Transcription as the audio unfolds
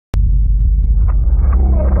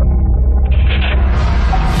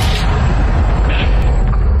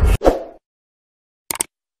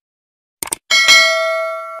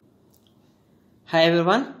Hi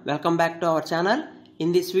everyone, welcome back to our channel.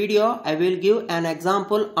 In this video, I will give an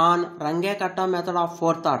example on Runge Kutta method of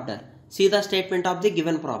fourth order. See the statement of the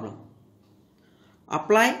given problem.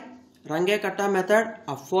 Apply Runge Kutta method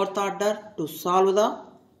of fourth order to solve the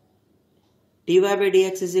dy by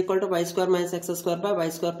dx is equal to y square minus x square by y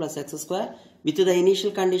square plus x square with the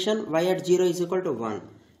initial condition y at 0 is equal to 1.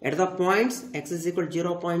 At the points x is equal to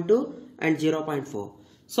 0.2 and 0.4.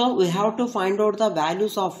 So we have to find out the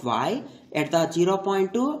values of y at the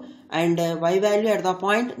 0.2 and y value at the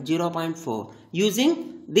point 0.4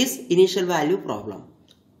 using this initial value problem.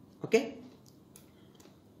 Okay.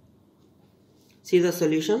 See the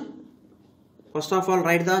solution. First of all,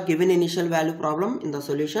 write the given initial value problem in the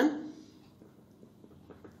solution.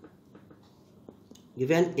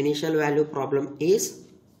 Given initial value problem is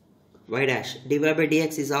y dash dy by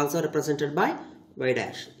dx is also represented by y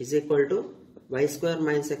dash is equal to y square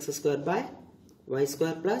minus x square by y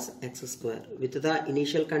square plus x square with the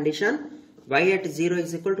initial condition y at 0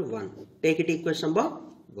 is equal to 1. Take it equation number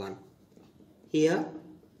 1. Here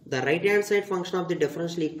the right hand side function of the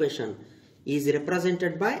differential equation is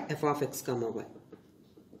represented by f of x comma y,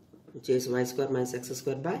 which is y square minus x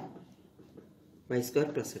square by y square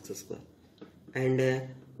plus x square, and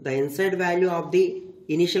the inside value of the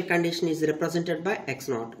initial condition is represented by x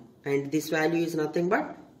naught, and this value is nothing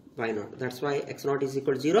but y naught. That's why x naught is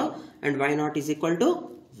equal to 0 and y naught is equal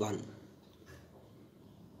to 1.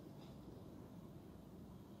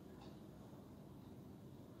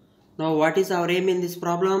 Now what is our aim in this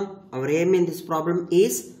problem? Our aim in this problem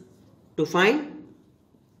is to find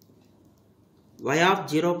y of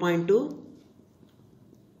 0.2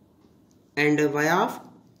 and y of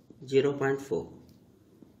 0.4.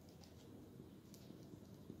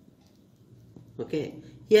 Okay.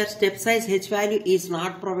 Here step size h value is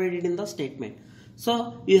not provided in the statement.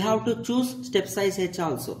 So you have to choose step size h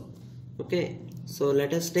also. Okay. So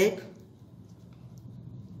let us take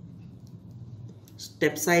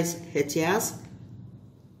step size h as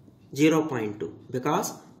 0.2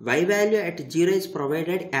 because y value at 0 is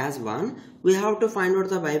provided as 1. We have to find out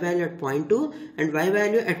the y value at 0.2 and y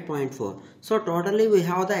value at 0.4. So totally we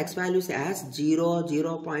have the x values as 0,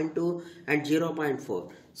 0.2 and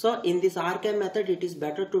 0.4. So in this RK method it is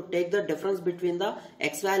better to take the difference between the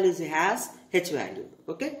x values as h value.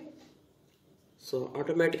 Okay. So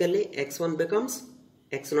automatically x1 becomes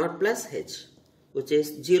x0 plus h, which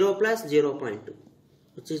is 0 plus 0.2,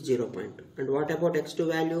 which is 0.2. And what about x2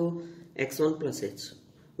 value? x1 plus h,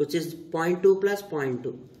 which is 0.2 plus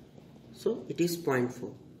 0.2. So it is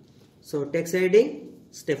 0.4. So text heading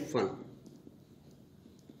step 1.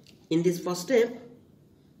 In this first step,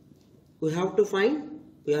 we are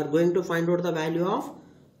going to find out the value of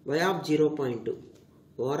y of 0.2,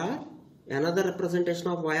 or another representation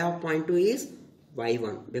of y of 0.2 is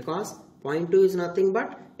y1 because 0.2 is nothing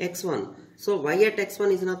but x1. So y at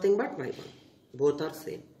x1 is nothing but y1. Both are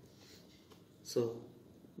same. So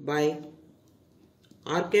by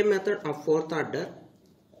RK method of fourth order,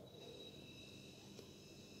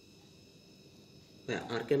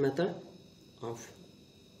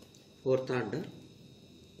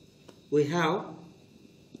 we have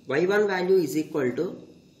y1 value is equal to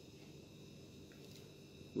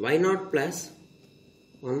y0 plus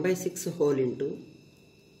 1 by 6 whole into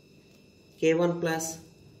k1 plus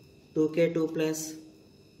 2k2 plus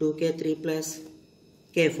 2k3 plus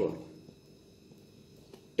k4.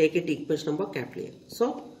 Take it equation number capital A.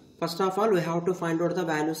 So first of all we have to find out the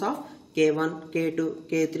values of k1, k2,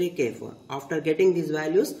 k3, k4. After getting these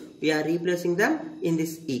values we are replacing them in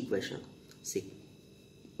this equation. See,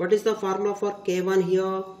 what is the formula for k1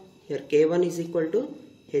 here? Here k1 is equal to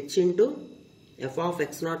h into f of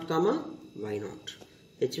x0 comma y0.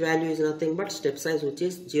 H value is nothing but step size, which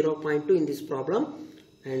is 0.2 in this problem,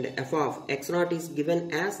 and f of x0 is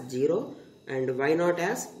given as 0 and y0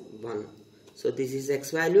 as 1. So this is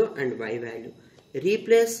x value and y value.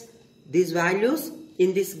 Replace these values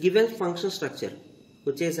in this given function structure,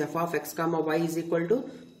 which is f of x comma y is equal to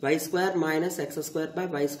y square minus x square by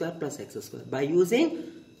y square plus x square. By using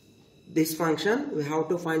this function we have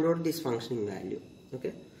to find out this functioning value.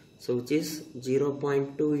 Okay. So which is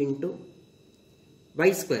 0.2 into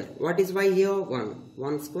y square. What is y here? 1.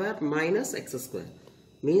 1 square minus x square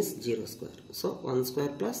means 0 square. So 1 square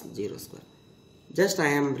plus 0 square. Just I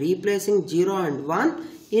am replacing 0 and 1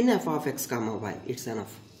 in f of x comma y. It's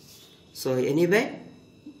enough. So anyway,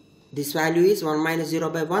 this value is 1 minus 0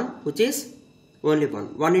 by 1, which is only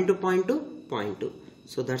 1. 1 into 0.2, 0.2.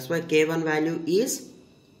 So that's why k1 value is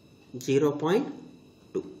 0.2.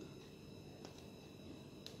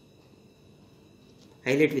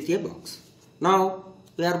 Highlight with a box. Now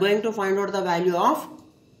we are going to find out the value of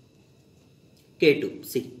K2.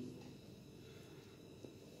 See.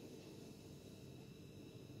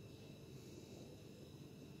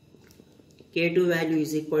 K2 value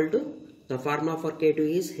is equal to, the formula for K2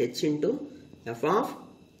 is h into f of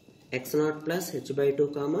x0 plus h by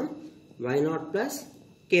 2 comma y0 plus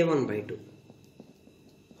k1 by 2.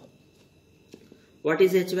 What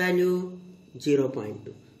is h value?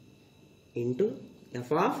 0.2 into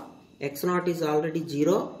f of x0 is already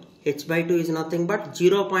 0, h by 2 is nothing but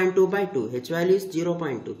 0.2 by 2. H value is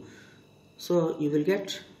 0.2. So you will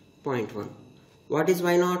get 0.1. What is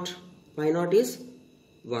y0? Y0 is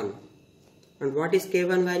 1. And what is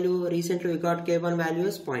k1 value? Recently we got k1 value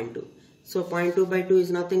as 0.2. So 0.2 by 2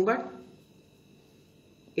 is nothing but,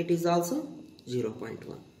 it is also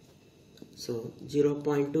 0.1. So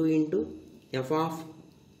 0.2 into f of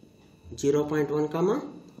 0.1 comma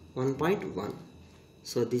 1.1.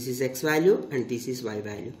 So this is x value and this is y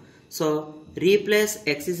value. So replace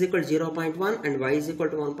x is equal to 0.1 and y is equal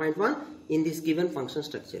to 1.1 in this given function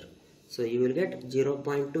structure. So you will get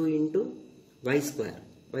 0.2 into y square.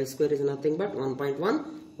 Y square is nothing but 1.1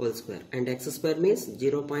 whole square, and x square means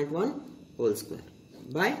 0.1 whole square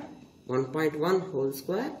by 1.1 whole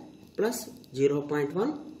square plus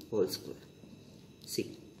 0.1 whole square.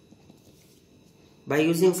 See, by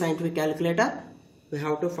using scientific calculator we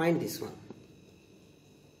have to find this one.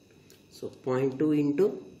 So 0.2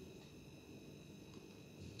 into,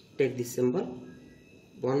 take this symbol,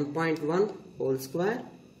 1.1 whole square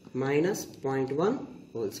minus 0.1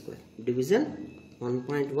 whole square, division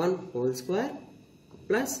 1.1 whole square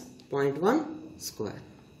plus 0.1 square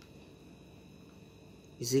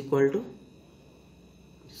is equal to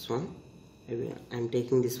this one. I am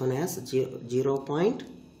taking this one as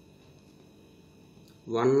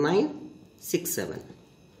 0.1967.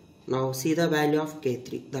 Now see the value of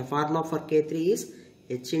K3. The formula for K3 is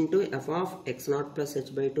h into f of x0 plus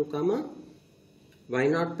h by 2 comma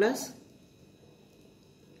y0 plus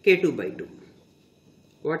k2 by 2.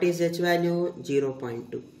 What is h value?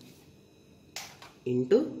 0.2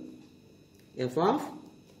 into f of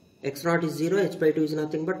x0 is 0, h by 2 is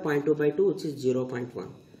nothing but 0.2 by 2, which is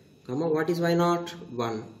 0.1, comma what is y0?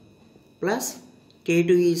 1 plus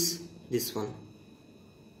k2 is this one,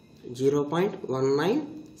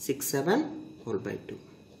 0.1967 whole by 2.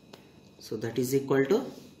 So that is equal to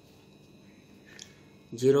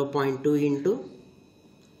 0.2 into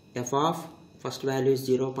f of first value is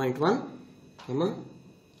 0.1, comma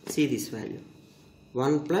see this value,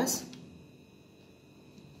 1 plus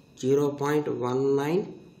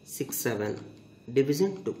 0.1967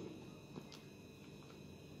 division 2.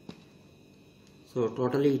 So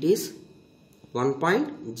totally it is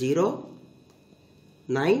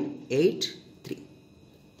 1.0983.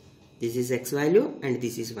 This is x value and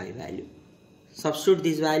this is y value. Substitute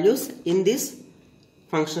these values in this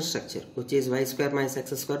function structure, which is y square minus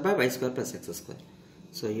x square by y square plus x square.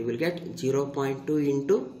 So you will get 0.2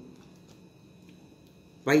 into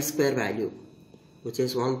y square value, which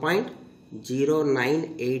is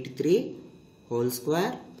 1.0983 whole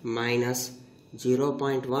square minus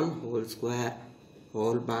 0.1 whole square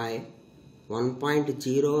whole by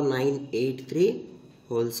 1.0983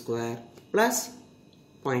 whole square plus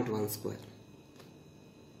 0.1 square.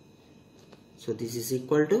 So this is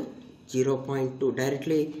equal to 0.2.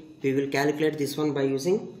 Directly we will calculate this one by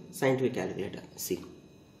using scientific calculator. See,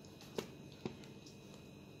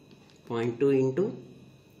 0.2 into,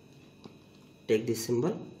 take this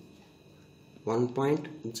symbol,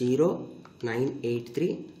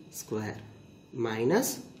 1.0983 square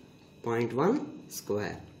minus 0.1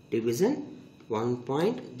 square division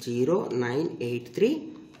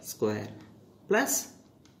 1.0983 square plus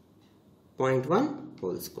 0.1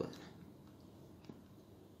 whole square.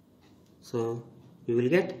 So you will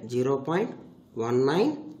get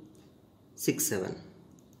 0.1967.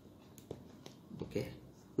 Okay.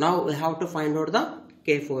 Now we have to find out the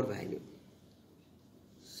K4 value.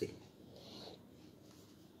 See,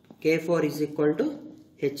 K4 is equal to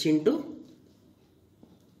h into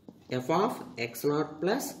f of x0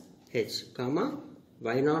 plus h comma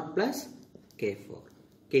y0 plus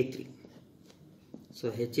K3.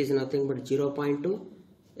 So h is nothing but 0.2.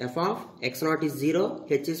 F of x0 is 0,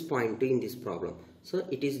 h is 0.2 in this problem. So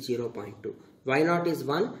it is 0.2. Y0 is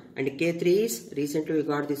 1 and K3 is, recently we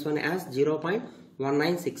got this one as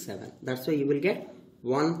 0.1967. That's why you will get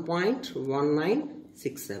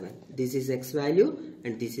 1.1967. This is x value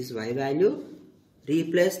and this is y value.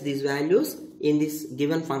 Replace these values in this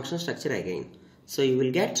given function structure again. So you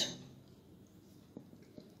will get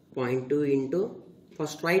 0.2 into,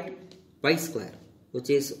 first write y square, which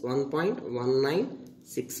is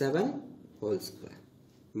 1.1967 whole square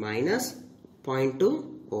minus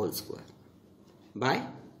 0.2 whole square by,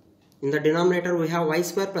 in the denominator we have y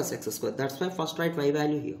square plus x square. That's why first write y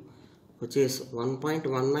value here, which is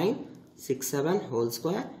 1.1967 whole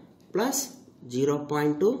square plus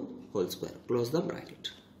 0.2 whole square. Close the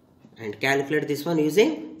bracket and calculate this one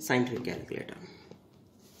using scientific calculator.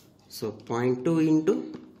 So 0.2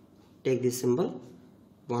 into, take this symbol,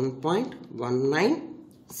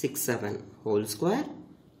 1.1967 whole square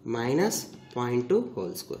minus 0.2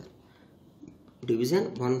 whole square.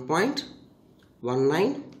 Division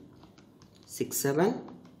 1.1967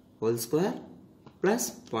 whole square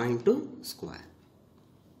plus 0.2 square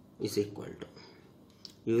is equal to,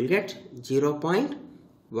 you will get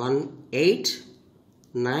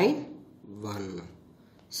 0.1891.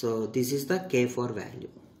 So this is the K4 value.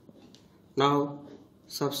 Now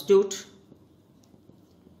substitute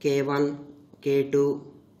K1, K2,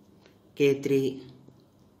 K3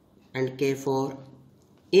 and K4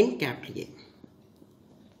 in capital A.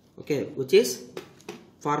 Okay, which is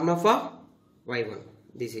formula for y1.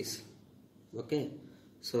 This is okay.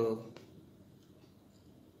 So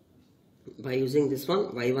by using this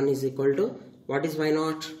one, y1 is equal to, what is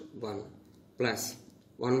y0? 1 plus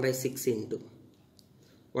 1 by 6 into,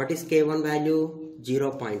 what is k1 value?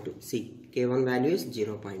 0.2. See, k1 value is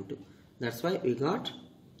 0.2. That's why we got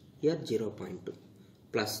here 0.2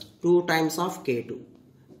 plus 2 times of k2.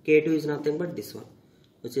 K2 is nothing but this one,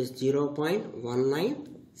 which is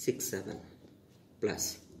 0.1967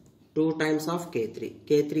 plus 2 times of k3.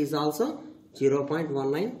 K3 is also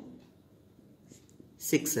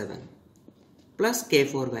 0.1967 plus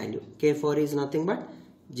K4 value. K4 is nothing but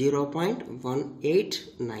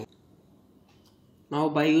 0.189. Now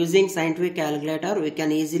by using scientific calculator, we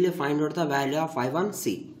can easily find out the value of y1.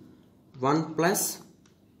 See, 1 plus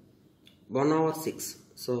 1 over 6.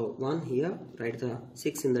 So 1 here, write the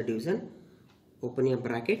 6 in the division, open a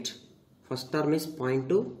bracket. First term is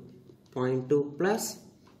 0.2, 0.2 plus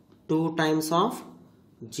 2 times of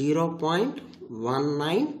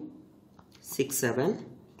 0.1967,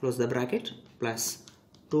 close the bracket, plus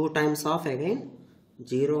 2 times of again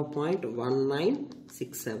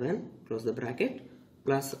 0.1967, close the bracket,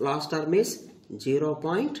 plus last term is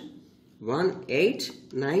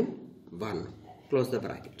 0.1891, close the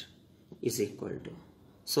bracket, is equal to.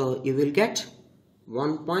 So you will get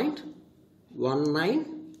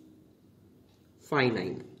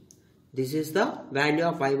 1.1959. This is the value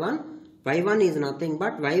of y1. y1 is nothing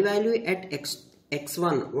but y value at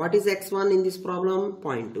x1. What is x1 in this problem?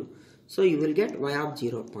 0.2. So you will get y of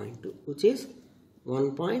 0.2, which is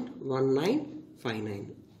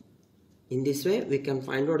 1.1959. In this way we can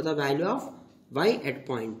find out the value of y at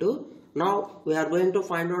 0.2. Now we are going to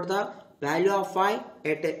find out the value of y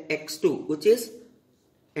at x2, which is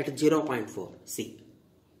at 0.4. See.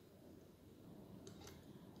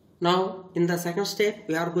 Now in the second step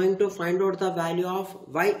we are going to find out the value of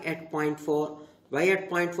y at 0.4. Y at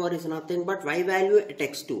 0.4 is nothing but y value at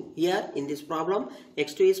x2. Here in this problem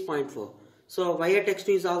x2 is 0.4. So y at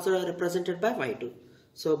x2 is also represented by y2.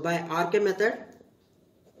 So by RK method,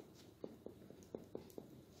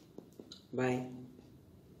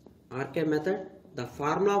 the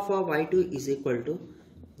formula for y2 is equal to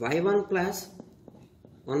y1 plus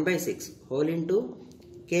 1 by 6 whole into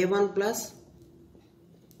k1 plus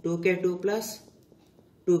 2k2 plus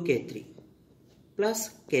 2k3 plus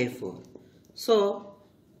k4. So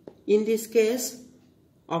in this case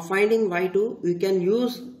of finding y2, we can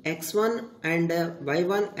use x1 and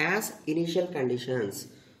y1 as initial conditions.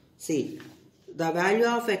 See, the value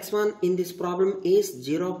of x1 in this problem is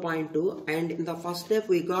 0.2, and in the first step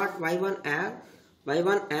we got y1 as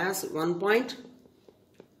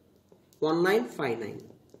 1.1959.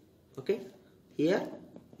 Okay, here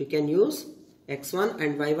we can use x1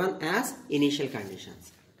 and y1 as initial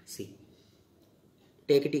conditions. See,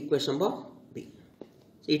 take it equation number B.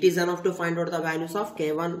 It is enough to find out the values of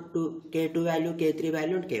k1 to k2 value, k3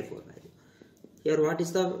 value and k4 value. Here what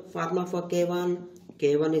is the formula for k1?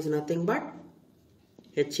 K1 is nothing but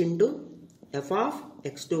h into f of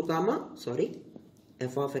x2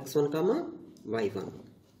 f of x1 y1.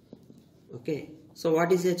 Okay, so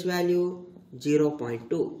what is h value?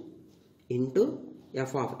 0.2 into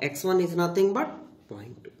f of x1 is nothing but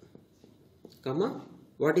 0.2,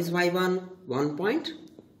 what is y1?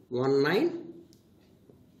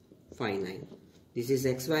 1.1959. This is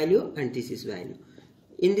x value and this is value.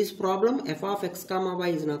 In this problem, f of x y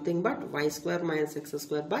is nothing but y square minus x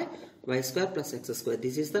square by y square plus x square.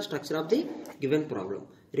 This is the structure of the given problem.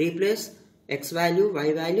 Replace x value,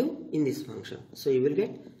 y value in this function. So you will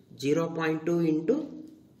get 0.2 into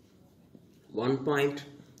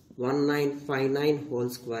 1.1959 whole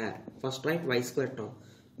square. First write y square term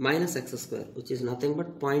minus x square, which is nothing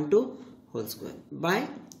but 0.2 whole square by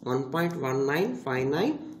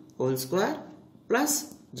 1.1959 whole square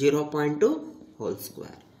plus 0.2 whole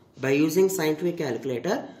square. By using scientific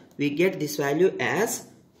calculator, we get this value as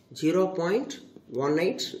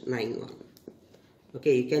 0.1891.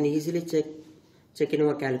 Okay, you can easily check in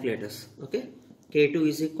your calculators. Okay, K2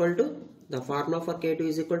 is equal to, the formula for K2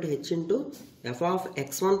 is equal to h into f of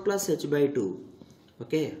x1 plus h by 2.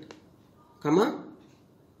 Okay, comma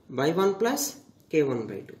y1 plus k1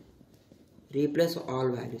 by 2. Replace all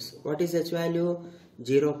values. What is h value?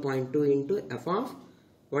 0.2 into f of,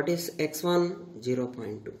 what is x1?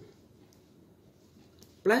 0.2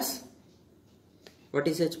 plus, what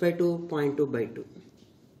is h by 2? 0.2 by 2,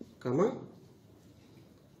 comma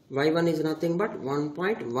y1 is nothing but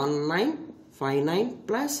 1.1959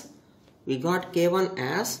 plus, we got k1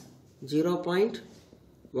 as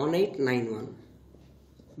 0.1891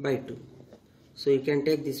 by 2. So you can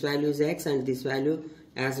take this value as x and this value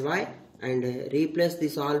as y and replace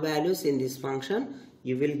these all values in this function.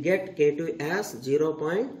 You will get K2 as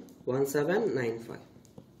 0.1795.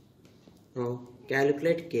 Now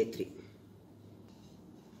calculate K3.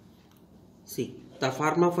 See, the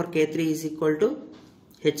formula for K3 is equal to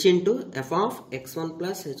h into f of x1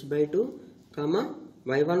 plus h by 2, comma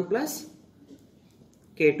y1 plus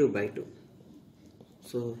k2 by 2.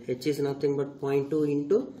 So h is nothing but 0.2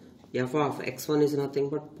 into f of x1 is nothing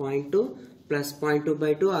but 0.2 plus 0.2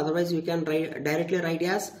 by 2. Otherwise we can directly write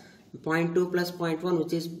as 0.2 plus 0.1,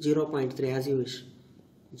 which is 0.3, as you wish.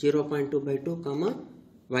 0.2 by 2, comma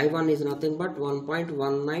y1 is nothing but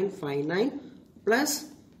 1.1959 plus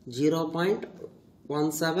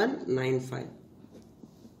 0.1795.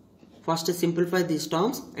 First simplify these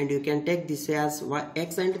terms and you can take this as y,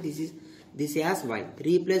 x and this as y.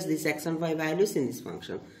 Replace this x and y values in this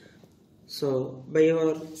function. So by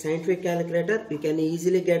your scientific calculator you can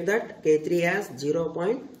easily get that K3 as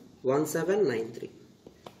 0.1793.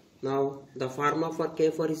 Now the formula for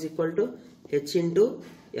K4 is equal to h into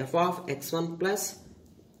f of x1 plus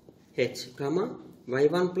h, comma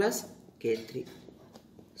y1 plus K3.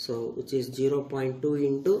 So which is 0.2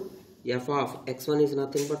 into f of x1 is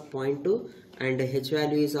nothing but 0.2 and h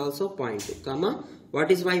value is also 0.2, comma what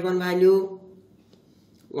is y1 value?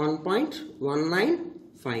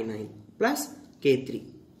 1.1959 plus K3.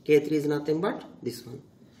 K3 is nothing but this one,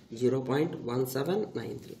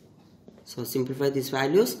 0.1793. So simplify these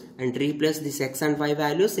values and replace this x and y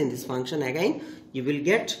values in this function. Again you will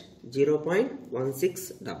get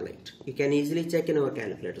 0.1688. You can easily check in our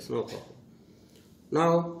calculators, no problem.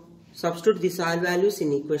 Now substitute these all values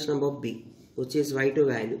in equation number B, which is y2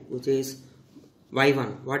 value, which is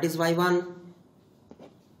y1. What is y1?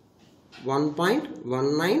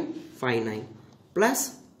 1.1959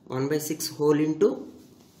 plus 1 by 6 whole into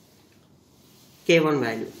K1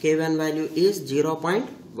 value. K1 value is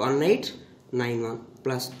 0.1891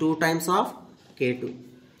 plus 2 times of K2.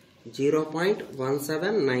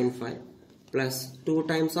 0.1795 plus 2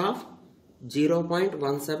 times of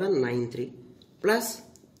 0.1793 plus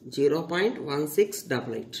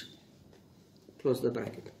 0.1688. Close the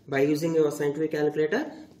bracket. By using your scientific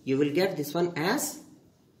calculator, you will get this one as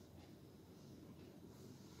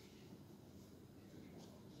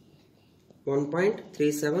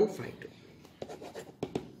 1.3752.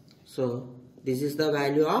 So this is the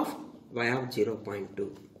value of y of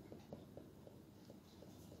 0.2.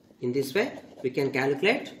 In this way we can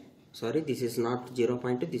calculate, sorry, this is not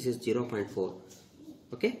 0.2, this is 0.4.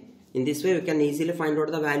 Okay, in this way we can easily find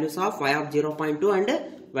out the values of y of 0.2 and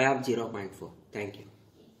y of 0.4. Thank you.